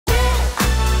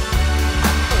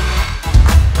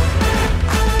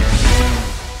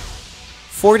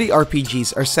40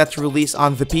 RPGs are set to release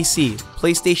on the PC,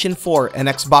 PlayStation 4, and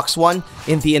Xbox One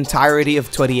in the entirety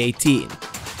of 2018.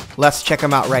 Let's check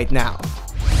them out right now.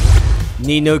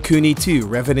 Ni no Kuni 2: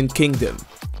 Revenant Kingdom.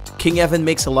 King Evan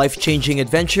makes a life-changing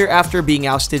adventure after being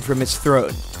ousted from his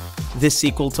throne. This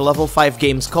sequel to Level 5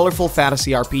 Games' colorful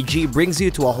fantasy RPG brings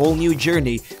you to a whole new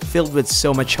journey filled with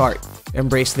so much heart.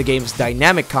 Embrace the game's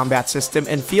dynamic combat system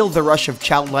and feel the rush of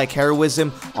childlike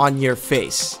heroism on your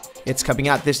face. It's coming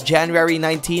out this January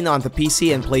 19 on the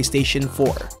PC and PlayStation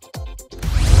 4.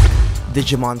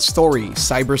 Digimon Story: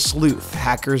 Cyber Sleuth: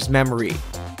 Hacker's Memory.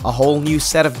 A whole new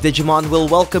set of Digimon will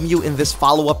welcome you in this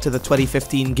follow-up to the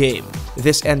 2015 game.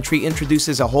 This entry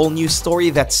introduces a whole new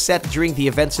story that's set during the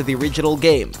events of the original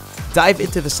game. Dive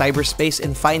into the cyberspace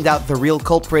and find out the real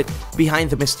culprit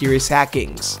behind the mysterious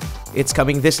hackings. It's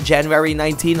coming this January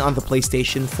 19 on the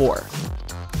PlayStation 4.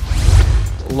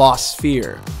 Lost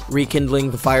Sphere: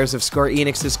 Rekindling the fires of Square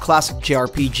Enix's classic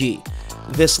JRPG.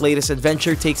 This latest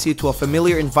adventure takes you to a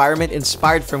familiar environment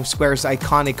inspired from Square's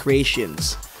iconic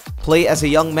creations. Play as a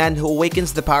young man who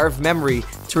awakens the power of memory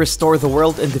to restore the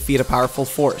world and defeat a powerful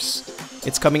force.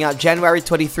 It's coming out January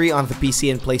 23 on the PC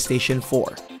and PlayStation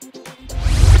 4.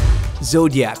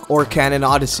 Zodiac: Orcanon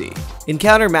Odyssey.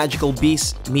 Encounter magical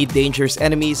beasts, meet dangerous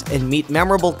enemies, and meet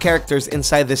memorable characters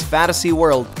inside this fantasy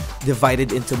world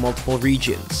divided into multiple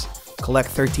regions. Collect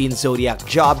 13 Zodiac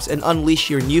jobs and unleash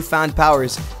your newfound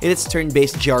powers in its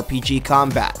turn-based JRPG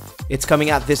combat. It's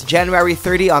coming out this January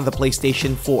 30 on the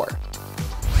PlayStation 4.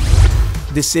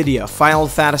 Dissidia: Final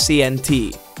Fantasy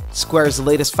NT. Square's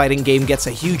latest fighting game gets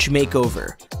a huge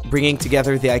makeover. Bringing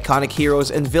together the iconic heroes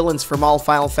and villains from all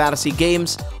Final Fantasy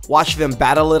games, watch them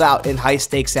battle it out in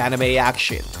high-stakes anime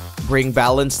action. Bring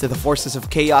balance to the forces of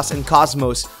chaos and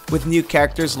cosmos with new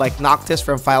characters like Noctis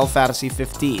from Final Fantasy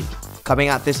 15. Coming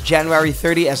out this January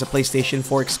 30 as a PlayStation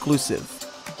 4 exclusive.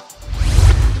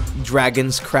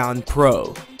 Dragon's Crown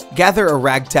Pro. Gather a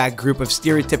ragtag group of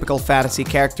stereotypical fantasy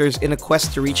characters in a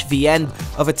quest to reach the end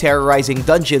of a terrorizing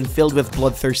dungeon filled with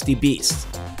bloodthirsty beasts.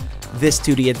 This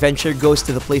 2D adventure goes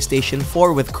to the PlayStation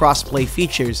 4 with cross-play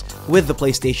features with the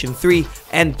PlayStation 3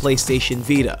 and PlayStation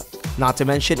Vita. Not to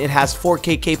mention it has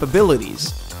 4K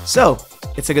capabilities. So,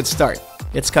 it's a good start.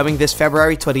 It's coming this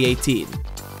February 2018.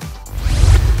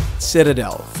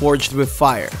 Citadel: Forged with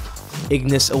Fire.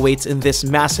 Ignis awaits in this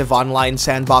massive online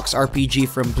sandbox RPG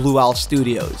from Blue Owl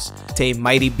Studios. Tame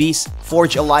mighty beasts,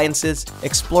 forge alliances,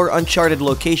 explore uncharted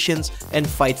locations, and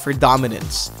fight for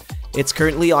dominance. It's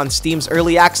currently on Steam's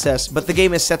Early Access, but the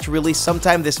game is set to release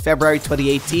sometime this February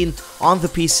 2018 on the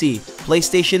PC,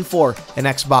 PlayStation 4, and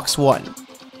Xbox One.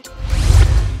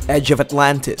 Edge of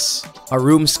Atlantis: a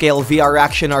room-scale VR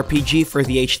action RPG for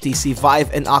the HTC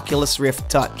Vive and Oculus Rift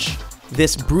Touch.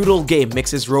 This brutal game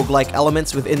mixes roguelike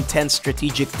elements with intense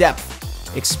strategic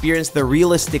depth. Experience the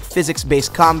realistic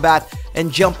physics-based combat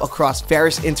and jump across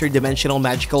various interdimensional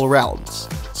magical realms.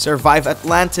 Survive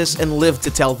Atlantis and live to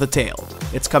tell the tale.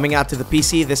 It's coming out to the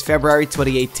PC this February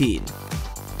 2018.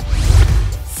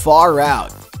 Far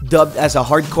Out. Dubbed as a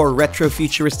hardcore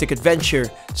retro-futuristic adventure,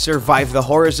 survive the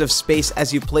horrors of space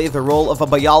as you play the role of a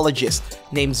biologist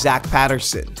named Zach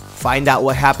Patterson. Find out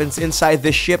what happens inside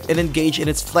this ship and engage in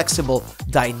its flexible,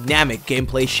 dynamic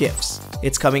gameplay shifts.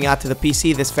 It's coming out to the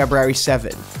PC this February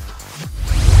 7.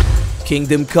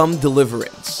 Kingdom Come: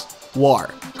 Deliverance. War,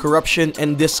 corruption,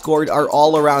 and discord are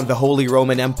all around the Holy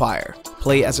Roman Empire.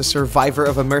 Play as a survivor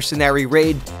of a mercenary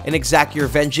raid and exact your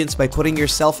vengeance by putting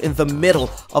yourself in the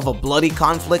middle of a bloody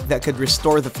conflict that could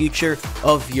restore the future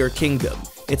of your kingdom.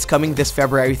 It's coming this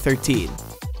February 13.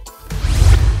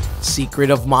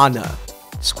 Secret of Mana.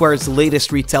 Square's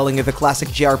latest retelling of the classic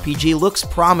JRPG looks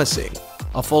promising.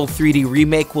 A full 3D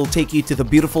remake will take you to the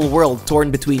beautiful world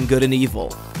torn between good and evil.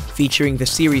 Featuring the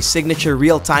series' signature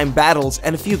real-time battles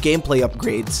and a few gameplay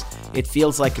upgrades, it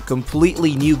feels like a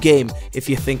completely new game if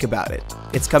you think about it.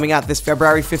 It's coming out this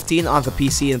February 15 on the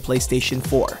PC and PlayStation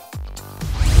 4.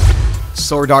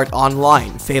 Sword Art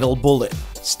Online: Fatal Bullet.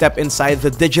 Step inside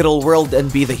the digital world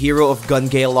and be the hero of Gun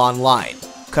Gale Online.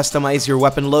 Customize your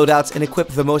weapon loadouts and equip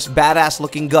the most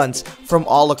badass-looking guns from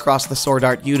all across the Sword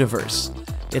Art universe.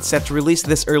 It's set to release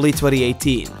this early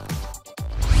 2018.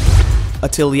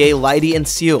 Atelier Lydie and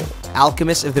Seul: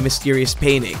 Alchemist of the Mysterious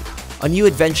Painting. A new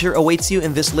adventure awaits you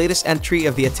in this latest entry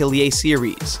of the Atelier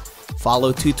series.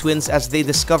 Follow two twins as they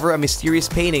discover a mysterious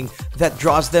painting that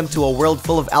draws them to a world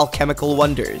full of alchemical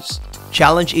wonders.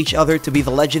 Challenge each other to be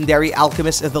the legendary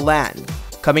alchemists of the land.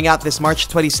 Coming out this March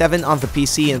 27 on the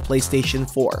PC and PlayStation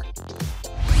 4.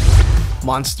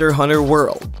 Monster Hunter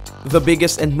World. The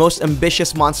biggest and most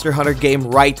ambitious Monster Hunter game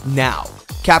right now.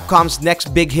 Capcom's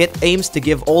next big hit aims to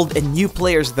give old and new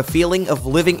players the feeling of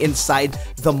living inside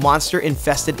the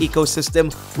monster-infested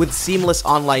ecosystem with seamless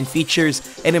online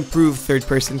features and improved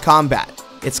third-person combat.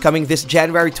 It's coming this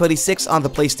January 26 on the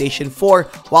PlayStation 4,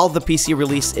 while the PC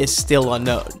release is still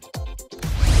unknown.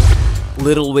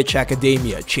 Little Witch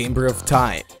Academia: Chamber of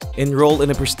Time. Enroll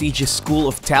in a prestigious school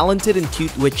of talented and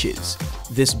cute witches.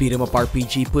 This beat-em-up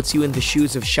RPG puts you in the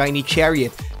shoes of Shiny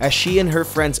Chariot as she and her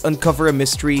friends uncover a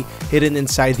mystery hidden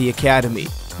inside the academy.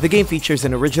 The game features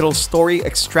an original story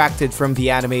extracted from the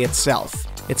anime itself.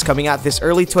 It's coming out this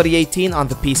early 2018 on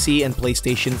the PC and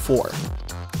PlayStation 4.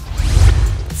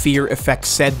 Fear Effect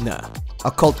Sedna.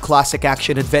 A cult classic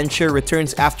action-adventure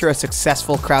returns after a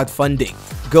successful crowdfunding.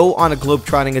 Go on a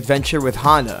globetrotting adventure with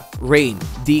Hana, Rain,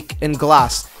 Deke, and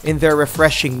Glass in their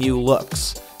refreshing new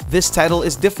looks. This title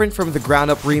is different from the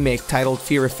ground-up remake titled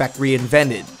Fear Effect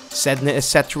Reinvented. Sedna is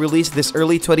set to release this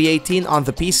early 2018 on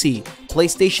the PC,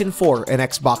 PlayStation 4, and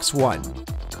Xbox One.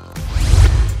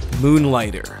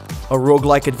 Moonlighter. A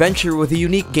roguelike adventure with a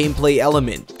unique gameplay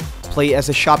element. Play as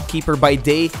a shopkeeper by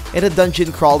day and a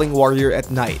dungeon-crawling warrior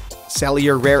at night. Sell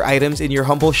your rare items in your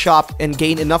humble shop and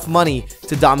gain enough money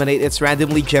to dominate its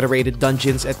randomly generated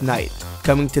dungeons at night.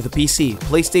 Coming to the PC,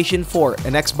 PlayStation 4,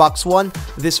 and Xbox One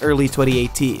this early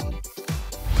 2018.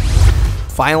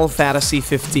 Final Fantasy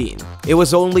XV. It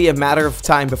was only a matter of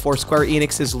time before Square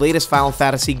Enix's latest Final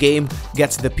Fantasy game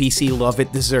gets the PC love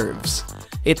it deserves.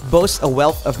 It boasts a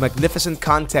wealth of magnificent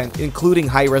content including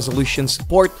high-resolution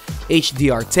support,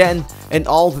 HDR10, and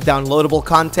all the downloadable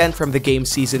content from the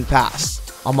game's Season Pass.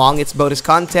 Among its bonus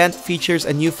content features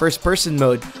a new first-person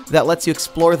mode that lets you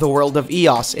explore the world of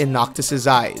Eos in Noctis's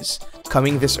eyes.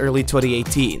 Coming this early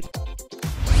 2018.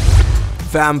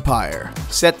 Vampire.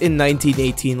 Set in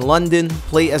 1918 London,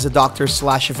 play as a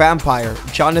doctor/vampire,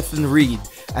 Jonathan Reed,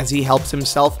 as he helps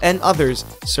himself and others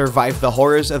survive the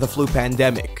horrors of the flu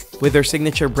pandemic. With their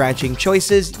signature branching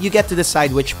choices, you get to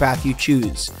decide which path you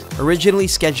choose. Originally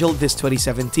scheduled this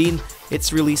 2017,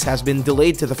 its release has been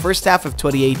delayed to the first half of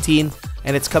 2018,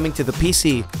 and it's coming to the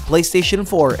PC, PlayStation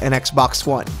 4, and Xbox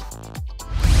One.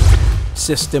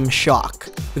 System Shock.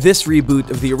 This reboot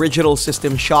of the original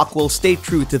System Shock will stay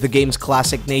true to the game's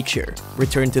classic nature.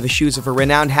 Return to the shoes of a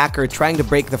renowned hacker trying to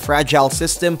break the fragile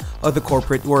system of the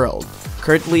corporate world.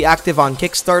 Currently active on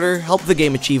Kickstarter, help the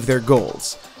game achieve their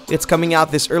goals. It's coming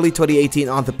out this early 2018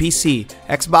 on the PC,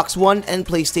 Xbox One, and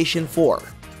PlayStation 4.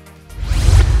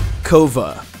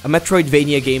 Kova, a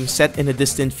Metroidvania game set in a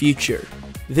distant future.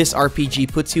 This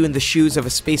RPG puts you in the shoes of a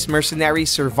space mercenary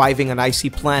surviving an icy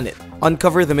planet.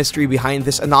 Uncover the mystery behind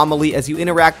this anomaly as you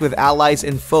interact with allies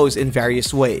and foes in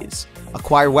various ways.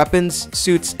 Acquire weapons,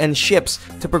 suits, and ships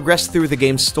to progress through the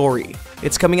game's story.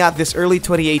 It's coming out this early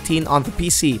 2018 on the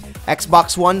PC,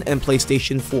 Xbox One, and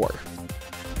PlayStation 4.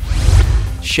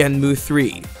 Shenmue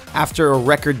 3. After a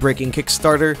record-breaking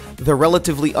Kickstarter, the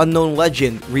relatively unknown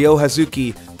legend, Ryo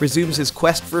Hazuki, resumes his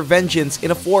quest for vengeance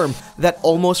in a form that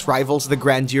almost rivals the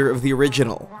grandeur of the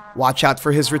original. Watch out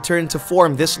for his return to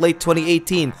form this late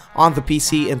 2018 on the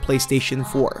PC and PlayStation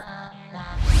 4.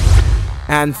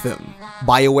 Anthem.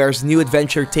 BioWare's new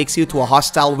adventure takes you to a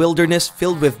hostile wilderness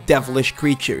filled with devilish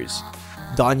creatures.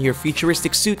 Don your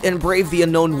futuristic suit and brave the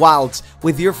unknown wilds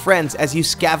with your friends as you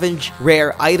scavenge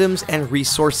rare items and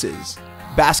resources.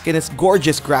 Bask in its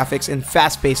gorgeous graphics and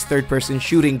fast-paced third-person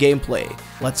shooting gameplay.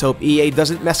 Let's hope EA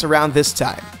doesn't mess around this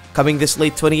time. Coming this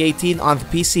late 2018 on the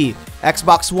PC,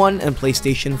 Xbox One, and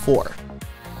PlayStation 4.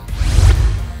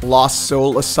 Lost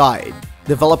Soul Aside.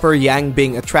 Developer Yang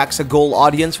Bing attracts a goal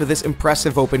audience with this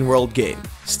impressive open-world game.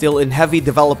 Still in heavy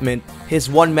development, his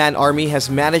one-man army has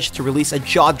managed to release a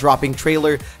jaw-dropping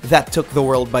trailer that took the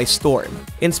world by storm.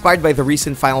 Inspired by the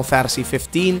recent Final Fantasy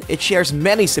XV, it shares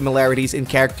many similarities in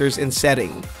characters and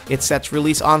setting. It's set to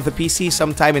release on the PC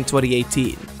sometime in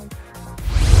 2018.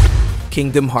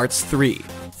 Kingdom Hearts 3.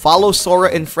 Follow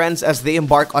Sora and friends as they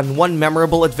embark on one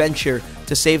memorable adventure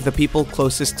to save the people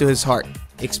closest to his heart.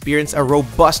 Experience a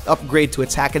robust upgrade to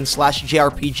its hack-and-slash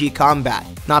JRPG combat.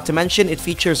 Not to mention, it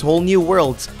features whole new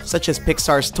worlds such as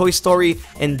Pixar's Toy Story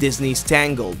and Disney's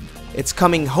Tangled. It's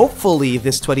coming hopefully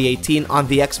this 2018 on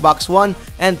the Xbox One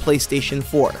and PlayStation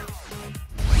 4.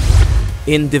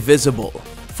 Indivisible.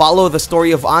 Follow the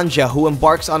story of Anja, who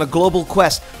embarks on a global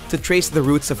quest to trace the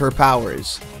roots of her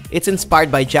powers. It's inspired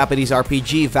by Japanese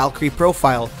RPG Valkyrie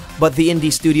Profile, but the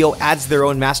indie studio adds their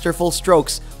own masterful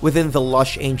strokes within the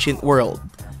lush ancient world.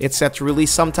 It's set to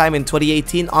release sometime in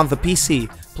 2018 on the PC,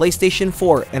 PlayStation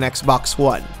 4, and Xbox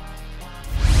One.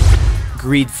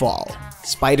 Greedfall.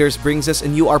 Spiders brings us a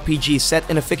new RPG set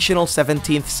in a fictional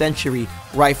 17th century,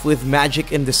 rife with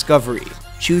magic and discovery.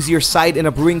 Choose your side in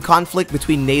a brewing conflict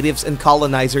between natives and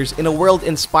colonizers in a world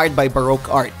inspired by Baroque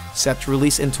art. Set to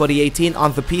release in 2018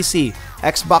 on the PC,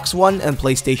 Xbox One, and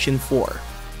PlayStation 4.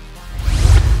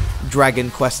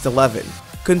 Dragon Quest XI.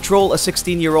 Control a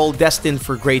 16-year-old destined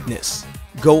for greatness.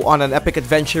 Go on an epic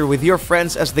adventure with your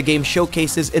friends as the game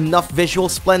showcases enough visual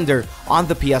splendor on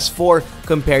the PS4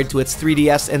 compared to its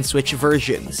 3DS and Switch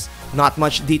versions. Not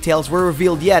much details were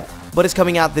revealed yet, but it's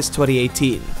coming out this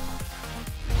 2018.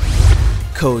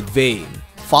 Code Vein.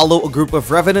 Follow a group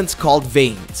of revenants called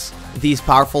Veins. These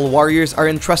powerful warriors are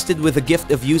entrusted with the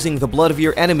gift of using the blood of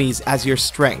your enemies as your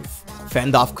strength.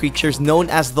 Fend off creatures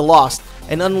known as the Lost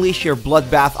and unleash your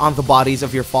bloodbath on the bodies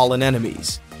of your fallen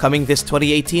enemies. Coming this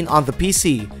 2018 on the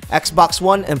PC, Xbox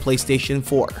One, and PlayStation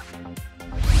 4.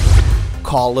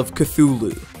 Call of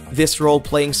Cthulhu. This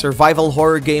role-playing survival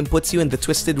horror game puts you in the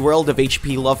twisted world of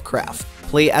H.P. Lovecraft.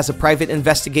 Play as a private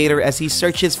investigator as he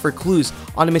searches for clues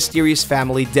on a mysterious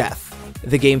family death.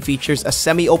 The game features a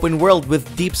semi-open world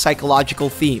with deep psychological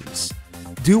themes.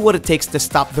 Do what it takes to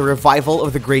stop the revival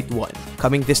of the Great One.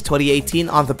 Coming this 2018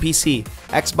 on the PC,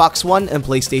 Xbox One, and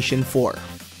PlayStation 4.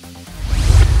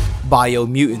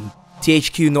 Biomutant.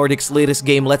 THQ Nordic's latest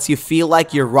game lets you feel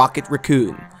like you're Rocket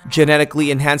Raccoon.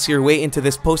 Genetically enhance your way into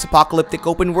this post-apocalyptic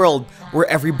open world where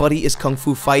everybody is kung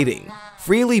fu fighting.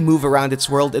 Freely move around its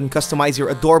world and customize your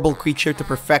adorable creature to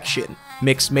perfection.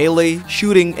 Mix melee,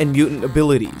 shooting, and mutant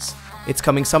abilities. It's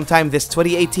coming sometime this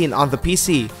 2018 on the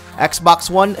PC, Xbox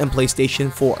One, and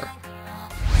PlayStation 4.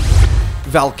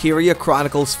 Valkyria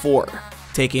Chronicles 4.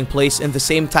 Taking place in the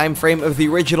same time frame of the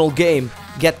original game,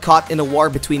 get caught in a war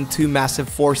between two massive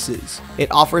forces.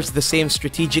 It offers the same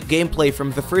strategic gameplay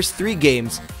from the first 3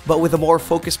 games, but with a more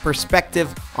focused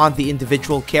perspective on the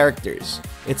individual characters.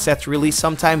 It's set to release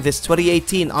sometime this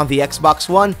 2018 on the Xbox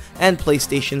One and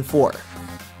PlayStation 4.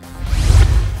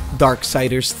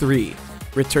 Darksiders 3.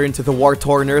 Return to the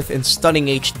war-torn Earth in stunning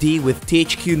HD with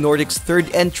THQ Nordic's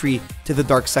 3rd entry to the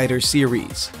Darksiders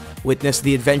series. Witness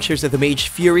the adventures of the Mage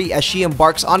Fury as she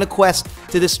embarks on a quest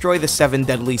to destroy the 7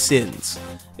 deadly sins.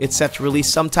 It's set to release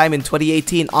sometime in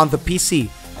 2018 on the PC,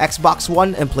 Xbox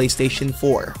One, and PlayStation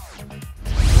 4.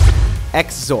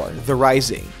 Xzor: The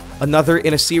Rising. Another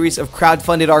in a series of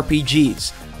crowd-funded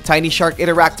RPGs. Tiny Shark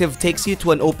Interactive takes you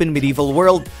to an open medieval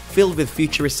world filled with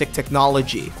futuristic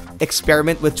technology.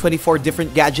 Experiment with 24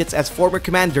 different gadgets as former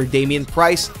commander Damian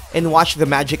Price and watch the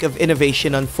magic of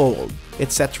innovation unfold.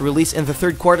 It's set to release in the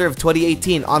 3rd quarter of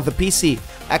 2018 on the PC,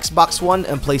 Xbox One,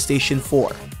 and PlayStation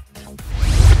 4.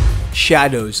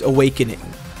 Shadows Awakening.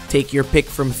 Take your pick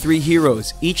from 3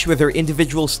 heroes, each with their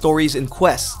individual stories and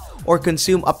quests, or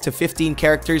consume up to 15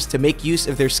 characters to make use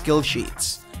of their skill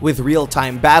sheets. With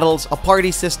real-time battles, a party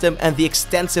system, and the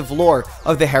extensive lore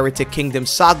of the Heretic Kingdom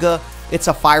saga, it's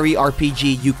a fiery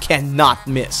RPG you cannot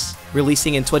miss.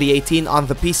 Releasing in 2018 on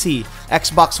the PC,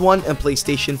 Xbox One, and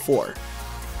PlayStation 4.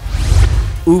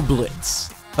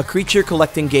 Ooblets. A creature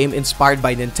collecting game inspired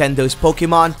by Nintendo's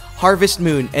Pokemon, Harvest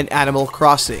Moon, and Animal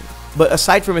Crossing. But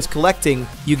aside from its collecting,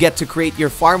 you get to create your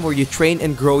farm where you train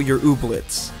and grow your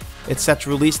ooblets. It's set to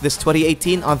release this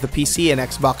 2018 on the PC and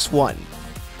Xbox One.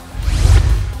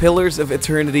 Pillars of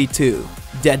Eternity 2.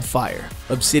 Deadfire.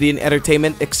 Obsidian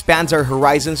Entertainment expands our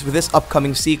horizons with this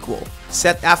upcoming sequel.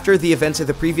 Set after the events of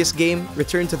the previous game,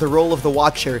 return to the role of the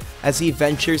Watcher as he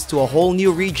ventures to a whole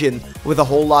new region with a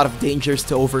whole lot of dangers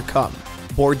to overcome.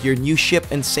 Board your new ship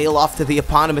and sail off to the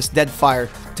eponymous Deadfire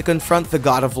to confront the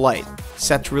God of Light.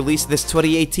 Set to release this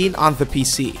 2018 on the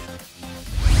PC.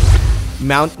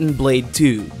 Mountain Blade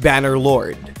 2.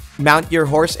 Bannerlord. Mount your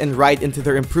horse and ride into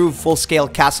their improved full-scale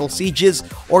castle sieges,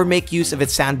 or make use of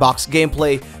its sandbox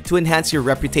gameplay to enhance your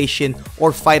reputation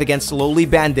or fight against lowly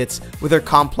bandits with their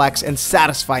complex and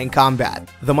satisfying combat.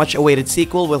 The much-awaited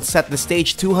sequel will set the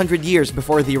stage 200 years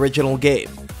before the original game.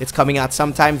 It's coming out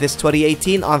sometime this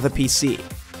 2018 on the PC.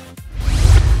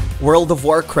 World of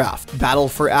Warcraft: Battle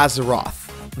for Azeroth.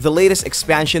 The latest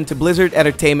expansion to Blizzard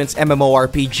Entertainment's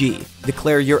MMORPG.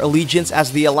 Declare your allegiance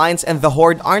as the Alliance and the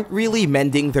Horde aren't really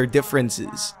mending their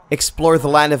differences. Explore the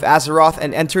land of Azeroth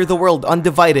and enter the world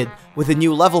undivided with a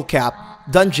new level cap,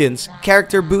 dungeons,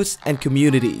 character boosts, and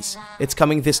communities. It's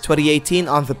coming this 2018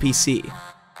 on the PC.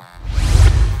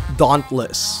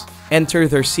 Dauntless. Enter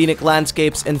their scenic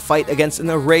landscapes and fight against an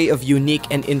array of unique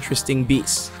and interesting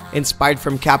beasts. Inspired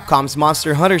from Capcom's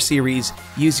Monster Hunter series,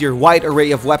 use your wide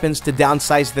array of weapons to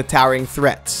downsize the towering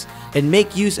threats, and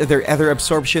make use of their ether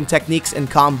absorption techniques and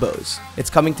combos. It's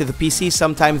coming to the PC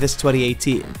sometime this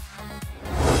 2018.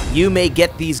 You may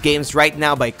get these games right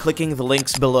now by clicking the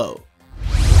links below.